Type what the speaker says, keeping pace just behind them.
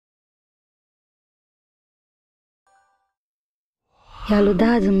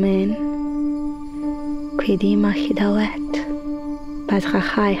ילודה זמן, קדימה חידוות,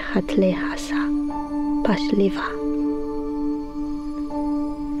 בזרחי חתלי הסה, בשליבה.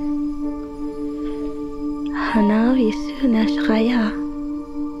 הנער יסו נשריה,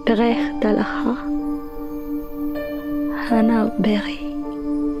 ברך דלחה, הנער ברי.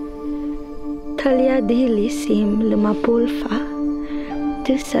 תליה דיליסים למפולפה,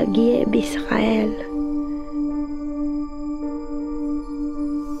 תסגיה בישראל.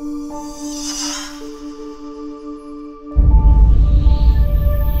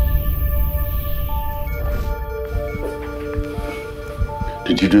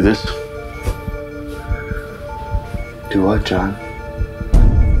 Did you do this? Do what, John?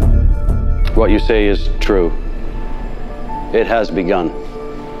 What you say is true. It has begun.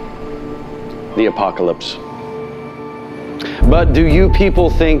 The apocalypse. But do you people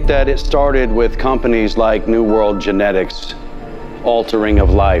think that it started with companies like New World Genetics, altering of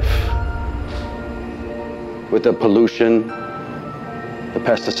life, with the pollution, the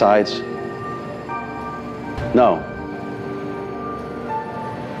pesticides? No.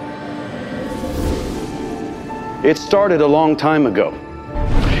 It started a long time ago.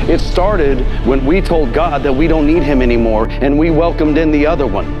 It started when we told God that we don't need him anymore, and we welcomed in the other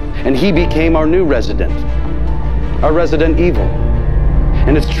one, and he became our new resident, our resident evil.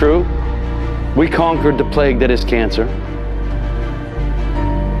 And it's true, we conquered the plague that is cancer.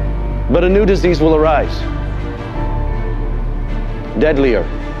 But a new disease will arise. Deadlier,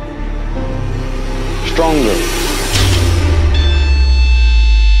 stronger.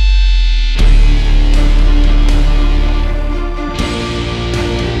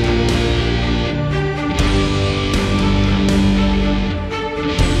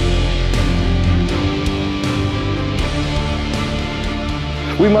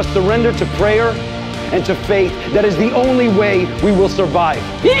 We must surrender to prayer and to faith. That is the only way we will survive.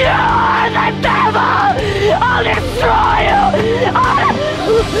 You are the devil! I'll destroy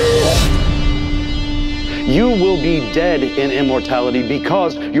you! You will be dead in immortality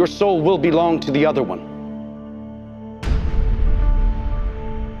because your soul will belong to the other one.